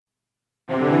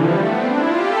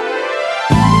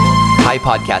Hi,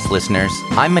 podcast listeners.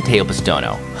 I'm Matteo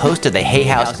Pistono, host of the Hay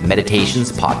House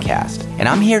Meditations podcast, and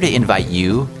I'm here to invite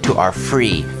you to our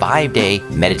free 5-day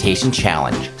meditation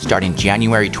challenge starting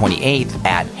January 28th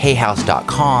at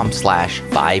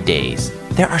hayhouse.com/5days.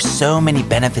 There are so many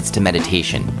benefits to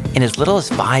meditation. In as little as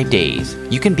 5 days,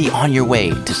 you can be on your way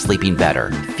to sleeping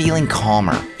better, feeling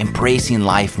calmer, embracing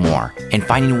life more, and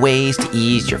finding ways to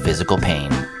ease your physical pain.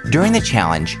 During the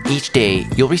challenge, each day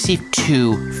you'll receive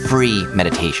 2 free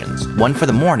meditations, one for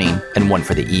the morning and one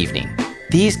for the evening.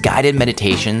 These guided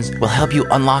meditations will help you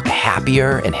unlock a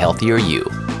happier and healthier you.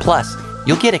 Plus,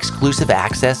 you'll get exclusive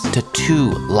access to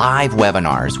 2 live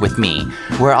webinars with me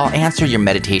where I'll answer your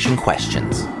meditation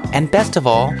questions. And best of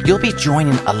all, you'll be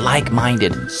joining a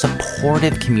like-minded,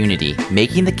 supportive community,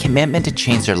 making the commitment to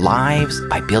change their lives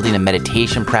by building a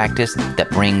meditation practice that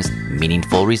brings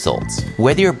meaningful results.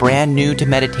 Whether you're brand new to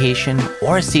meditation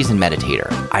or a seasoned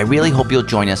meditator, I really hope you'll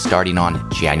join us starting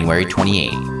on January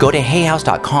 28th. Go to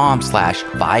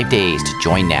hayhouse.com/5days to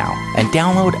join now and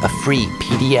download a free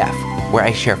PDF where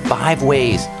I share 5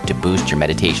 ways to boost your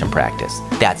meditation practice.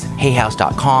 That's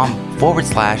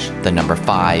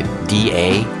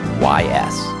hayhouse.com/5DAYS.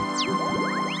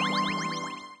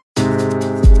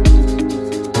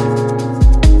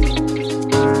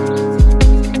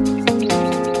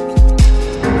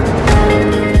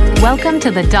 Welcome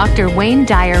to the Dr. Wayne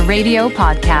Dyer radio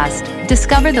podcast.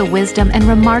 Discover the wisdom and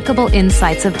remarkable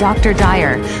insights of Dr.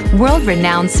 Dyer,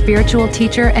 world-renowned spiritual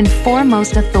teacher and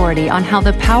foremost authority on how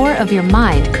the power of your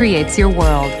mind creates your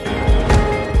world.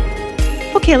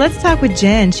 Okay, let's talk with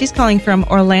Jen. She's calling from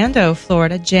Orlando,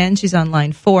 Florida. Jen, she's on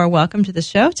line 4. Welcome to the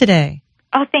show today.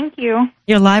 Oh, thank you.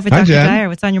 You're live with Hi, Dr. Jen. Dyer.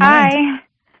 What's on your mind? Hi.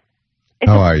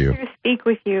 It's How a are you? pleasure to speak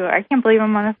with you. I can't believe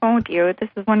I'm on the phone with you. This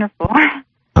is wonderful.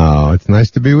 Oh, it's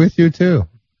nice to be with you, too.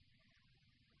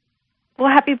 Well,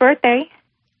 happy birthday.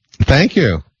 Thank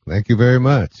you. Thank you very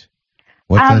much.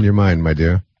 What's on your mind, my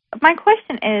dear? My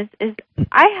question is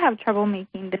I have trouble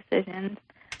making decisions.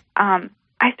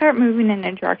 I start moving in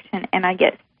a direction, and I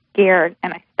get scared,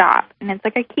 and I stop. And it's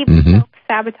like I keep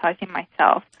sabotaging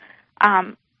myself.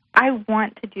 I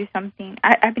want to do something.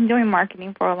 I've been doing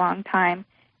marketing for a long time,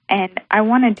 and I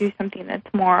want to do something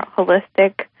that's more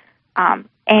holistic.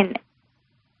 And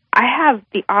I have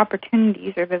the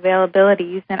opportunities or the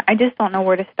availabilities, and I just don't know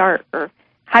where to start or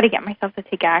how to get myself to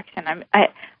take action. I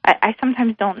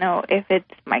sometimes don't know if it's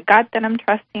my gut that I'm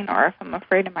trusting or if I'm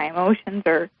afraid of my emotions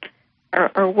or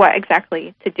what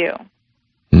exactly to do.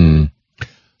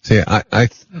 See,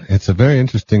 it's a very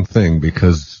interesting thing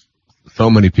because so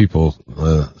many people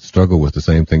struggle with the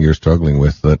same thing you're struggling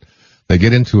with, that they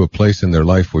get into a place in their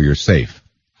life where you're safe.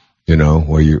 You know,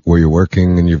 where you're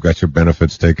working and you've got your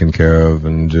benefits taken care of,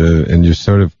 and you're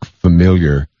sort of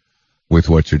familiar with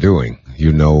what you're doing.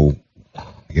 You know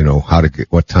how to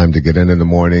what time to get in the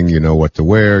morning. You know what to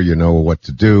wear. You know what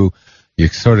to do.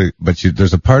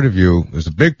 There's a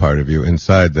big part of you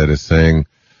inside that is saying,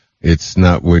 it's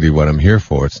not really what I'm here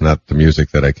for. It's not the music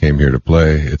that I came here to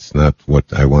play. It's not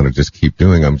what I want to just keep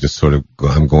doing. I'm just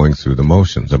I'm going through the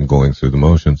motions.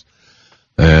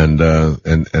 And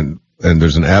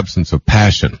there's an absence of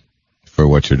passion for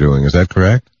what you're doing. Is that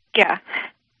correct? Yeah.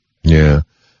 Yeah.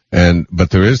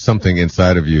 But there is something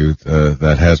inside of you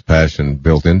that has passion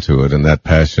built into it, and that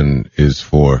passion is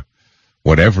for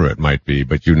whatever it might be,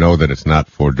 but you know that it's not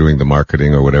for doing the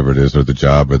marketing or whatever it is, or the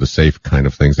job or the safe kind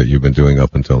of things that you've been doing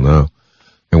up until now.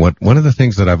 And one of the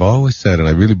things that I've always said, and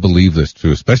I really believe this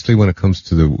too, especially when it comes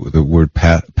to the word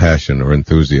passion or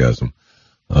enthusiasm,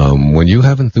 when you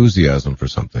have enthusiasm for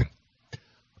something,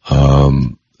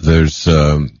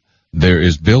 there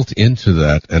is built into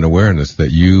that an awareness that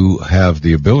you have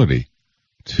the ability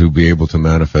to be able to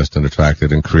manifest and attract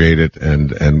it and create it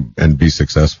and be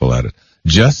successful at it,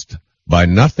 just by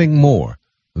nothing more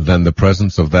than the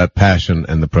presence of that passion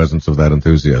and the presence of that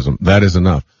enthusiasm. That is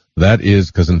enough. That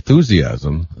is because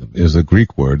enthusiasm is a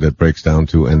Greek word that breaks down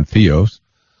to entheos,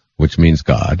 which means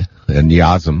God, and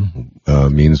yasm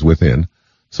means within,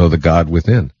 so the God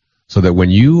within. So that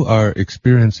when you are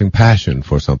experiencing passion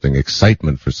for something,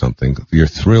 excitement for something, you're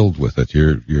thrilled with it,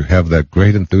 you have that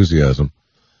great enthusiasm,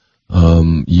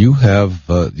 you have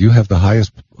the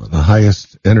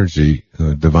highest energy,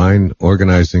 divine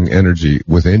organizing energy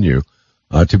within you,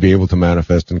 to be able to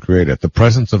manifest and create it. The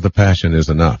presence of the passion is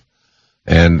enough.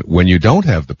 And when you don't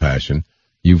have the passion,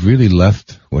 you've really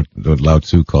left what Lao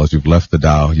Tzu calls, you've left the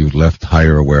Tao, you've left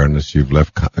higher awareness, you've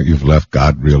left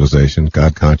God realization,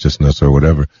 God consciousness or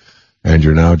whatever. And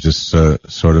you're now just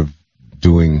sort of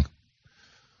doing,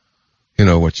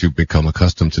 what you've become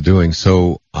accustomed to doing.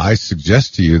 So I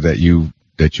suggest to you that you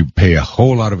pay a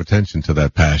whole lot of attention to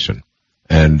that passion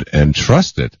and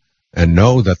trust it and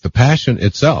know that the passion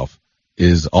itself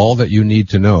is all that you need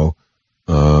to know,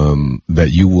 that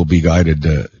you will be guided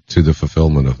to the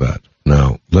fulfillment of that.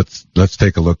 Now, let's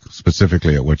take a look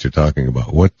specifically at what you're talking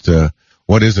about. What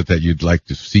is it that you'd like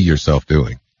to see yourself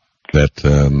doing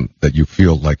that you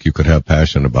feel like you could have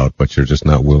passion about, but you're just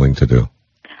not willing to do?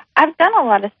 I've done a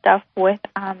lot of stuff with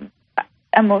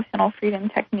emotional freedom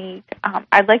technique.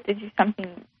 I'd like to do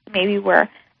something maybe where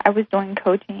I was doing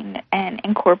coaching and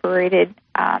incorporated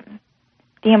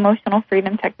the emotional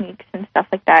freedom techniques and stuff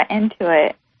like that into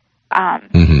it.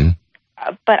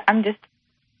 But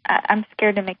I'm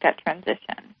scared to make that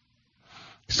transition.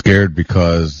 Scared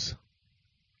because?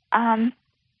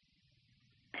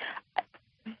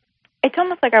 It's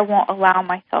almost like I won't allow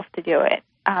myself to do it.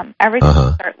 Every time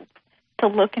I start to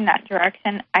look in that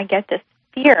direction, I get this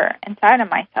fear inside of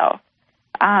myself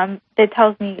that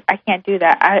tells me I can't do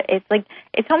that.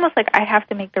 It's almost like I have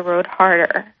to make the road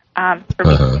harder for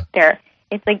me to get there.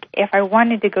 It's like if I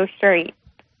wanted to go straight,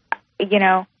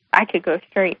 I could go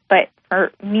straight. But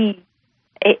for me,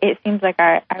 it seems like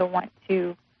I want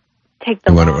to take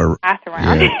the long path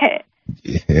around it.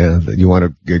 Yeah, you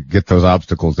want to get those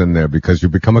obstacles in there because you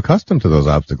become accustomed to those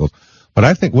obstacles. But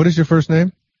I think, what is your first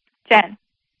name? Jen.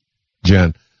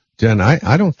 Jen,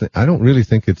 I don't really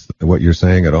think it's what you're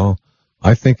saying at all.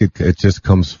 I think it just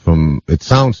comes from, it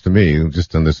sounds to me,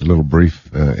 just on this little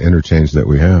brief interchange that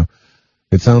we have,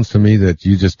 it sounds to me that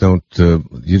you just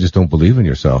don't believe in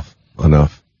yourself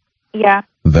enough. Yeah.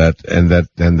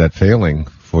 That failing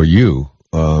for you,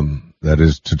 that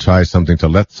is to try something, to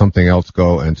let something else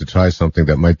go and to try something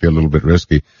that might be a little bit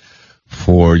risky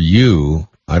for you.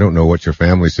 I don't know what your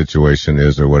family situation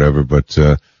is or whatever, but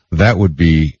that would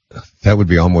be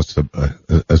almost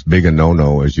as big a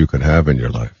no-no as you could have in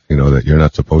your life. That you're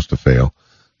not supposed to fail.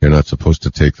 You're not supposed to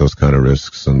take those kind of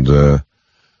risks.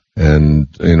 And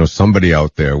somebody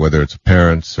out there, whether it's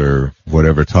parents or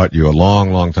whatever, taught you a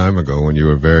long, long time ago when you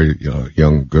were a very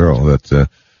young girl that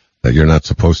you're not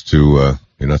supposed to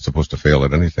fail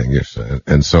at anything.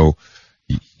 And so,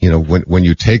 when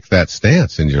you take that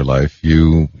stance in your life,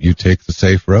 you take the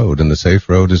safe road, and the safe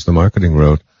road is the marketing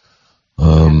road.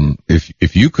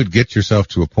 If you could get yourself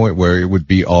to a point where it would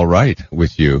be all right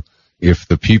with you, if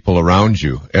the people around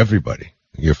you, everybody,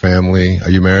 your family, are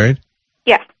you married?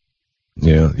 Yeah.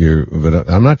 Yeah, but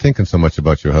I'm not thinking so much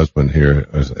about your husband here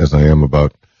as I am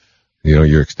about,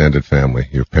 your extended family,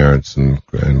 your parents and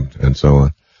so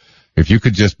on. If you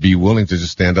could just be willing to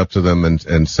just stand up to them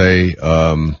and say,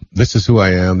 this is who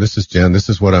I am, this is Jen, this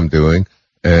is what I'm doing,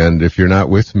 and if you're not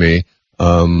with me,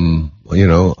 I'm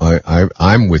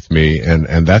with me,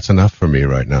 and that's enough for me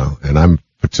right now, and I'm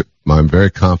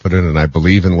very confident, and I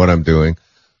believe in what I'm doing,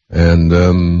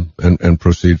 and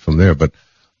proceed from there. But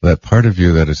that part of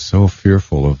you that is so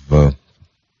fearful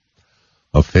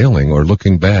of failing or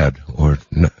looking bad or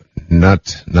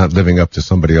not living up to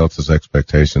somebody else's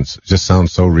expectations just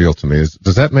sounds so real to me.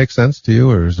 Does that make sense to you,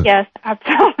 or is it? Yes,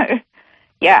 absolutely.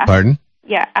 Yeah. Pardon?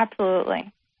 Yeah,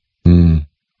 absolutely.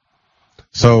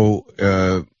 So,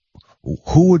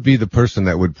 who would be the person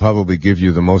that would probably give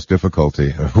you the most difficulty?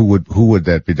 Who would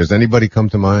that be? Does anybody come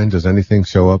to mind? Does anything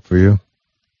show up for you?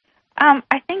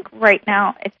 I think right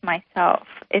now it's myself.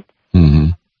 It's.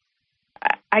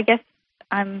 I guess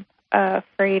I'm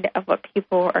afraid of what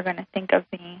people are going to think of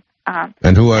me.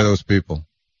 And who are those people?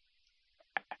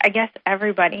 I guess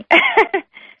everybody.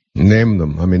 Name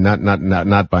them. I mean,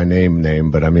 not by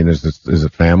name, but I mean, is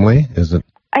it family? Is it?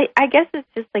 I guess it's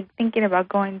just like thinking about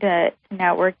going to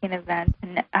networking events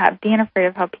and being afraid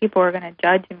of how people are going to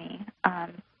judge me,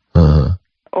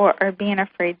 or being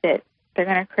afraid that they're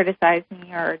going to criticize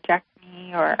me or reject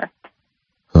me or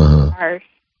harsh.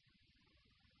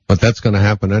 But that's going to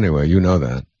happen anyway. You know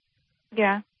that.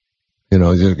 Yeah.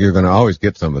 You're going to always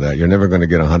get some of that. You're never going to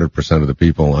get 100% of the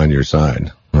people on your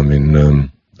side. I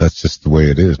mean, that's just the way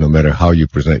it is, no matter how you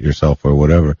present yourself or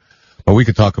whatever. But we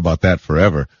could talk about that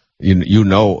forever. You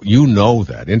know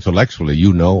that intellectually,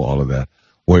 you know all of that.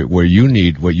 What you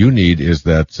need is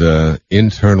that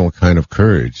internal kind of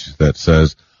courage that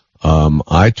says,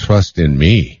 I trust in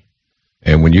me.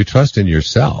 And when you trust in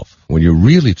yourself, when you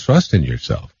really trust in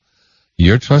yourself,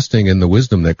 you're trusting in the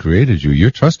wisdom that created you. You're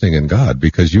trusting in God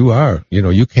because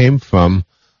you came from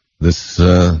this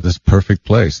perfect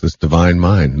place, this divine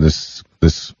mind,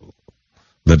 the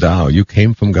Tao. You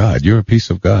came from God. You're a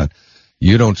piece of God.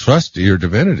 You don't trust your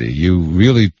divinity. You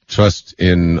really trust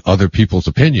in other people's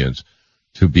opinions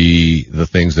to be the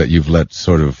things that you've let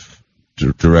sort of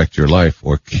direct your life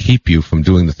or keep you from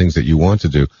doing the things that you want to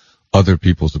do. other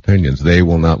people's opinions. They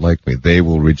will not like me. They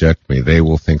will reject me. They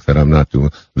will think that I'm not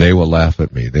doing, they will laugh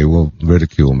at me. They will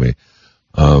ridicule me.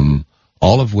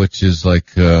 All of which is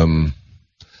like,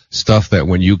 stuff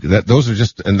that those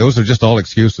are just all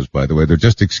excuses, by the way. They're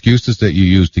just excuses that you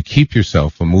use to keep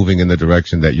yourself from moving in the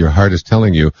direction that your heart is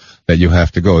telling you that you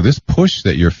have to go. This push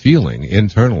that you're feeling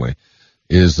internally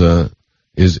is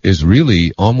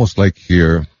really almost like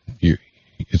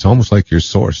it's almost like your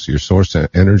source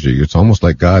energy. It's almost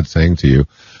like God saying to you,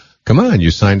 come on,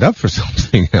 you signed up for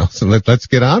something else, and let's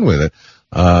get on with it.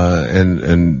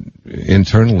 And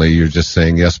internally you're just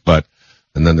saying yes, but,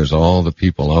 and then there's all the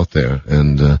people out there,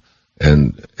 and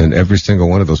every single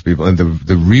one of those people. And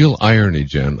the real irony,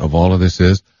 Jen, of all of this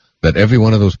is that every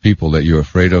one of those people that you're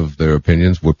afraid of their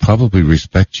opinions would probably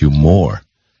respect you more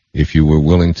if you were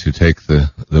willing to take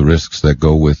the risks that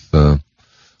go with,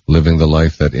 living the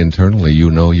life that internally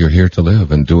you know you're here to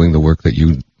live, and doing the work that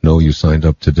you know you signed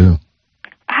up to do.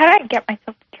 How do I get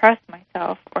myself to trust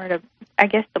myself, or to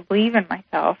believe in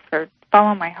myself, or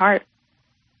follow my heart?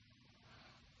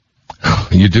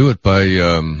 You do it by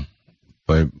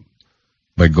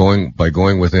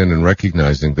going within and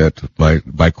recognizing that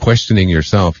by questioning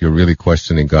yourself, you're really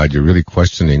questioning God. You're really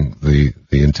questioning the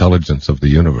intelligence of the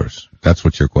universe. That's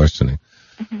what you're questioning.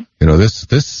 Mm-hmm. You know,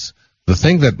 the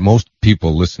thing that most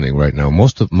people listening right now,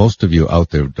 most of you out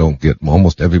there don't get,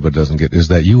 almost everybody doesn't get, is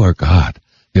that you are God.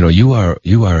 You know, you are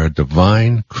a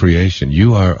divine creation.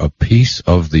 You are a piece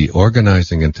of the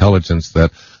organizing intelligence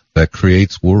that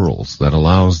creates worlds, that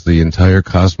allows the entire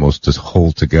cosmos to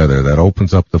hold together, that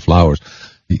opens up the flowers.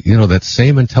 You know, that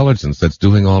same intelligence that's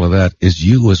doing all of that is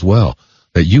you as well.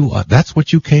 That's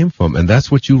what you came from, and that's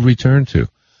what you return to.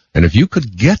 And if you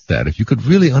could get that, if you could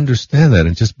really understand that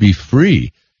and just be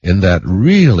free in that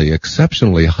really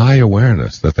exceptionally high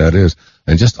awareness that is,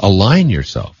 and just align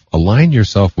yourself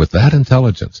with that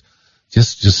intelligence.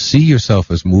 Just see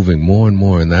yourself as moving more and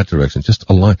more in that direction. Just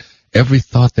align every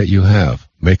thought that you have,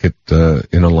 make it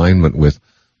in alignment with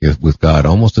God,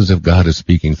 almost as if God is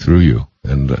speaking through you,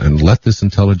 and let this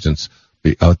intelligence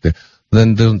be out there.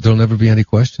 Then there'll never be any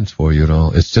questions for you at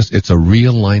all. It's a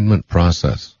realignment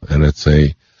process, and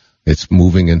it's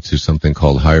moving into something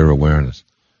called higher awareness.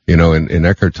 You know, in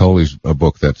Eckhart Tolle's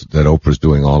book that Oprah's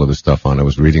doing all of this stuff on, I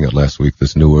was reading it last week,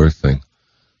 this New Earth thing,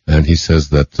 and he says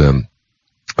that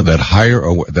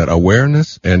that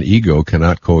awareness and ego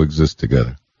cannot coexist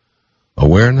together.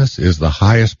 Awareness is the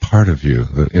highest part of you,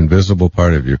 the invisible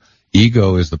part of you.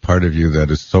 Ego is the part of you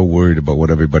that is so worried about what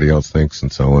everybody else thinks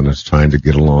and so on, is trying to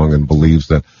get along and believes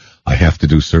that I have to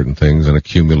do certain things and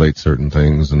accumulate certain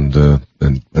things, and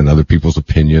other people's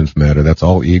opinions matter. That's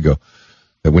all ego.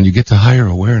 That when you get to higher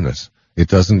awareness, it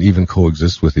doesn't even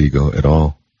coexist with ego at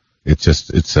all. It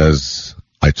says,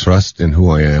 I trust in who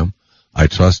I am. I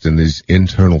trust in these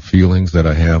internal feelings that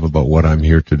I have about what I'm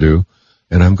here to do,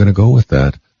 and I'm going to go with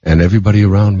that. And everybody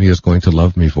around me is going to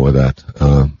love me for that,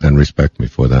 and respect me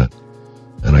for that.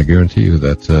 And I guarantee you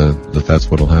that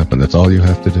that's what will happen. That's all you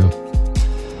have to do.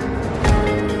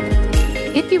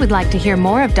 If you would like to hear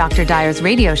more of Dr. Dyer's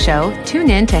radio show, tune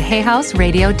in to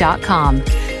hayhouseradio.com.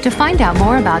 To find out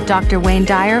more about Dr. Wayne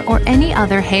Dyer or any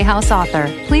other Hay House author,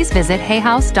 please visit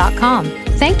hayhouse.com.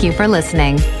 Thank you for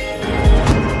listening.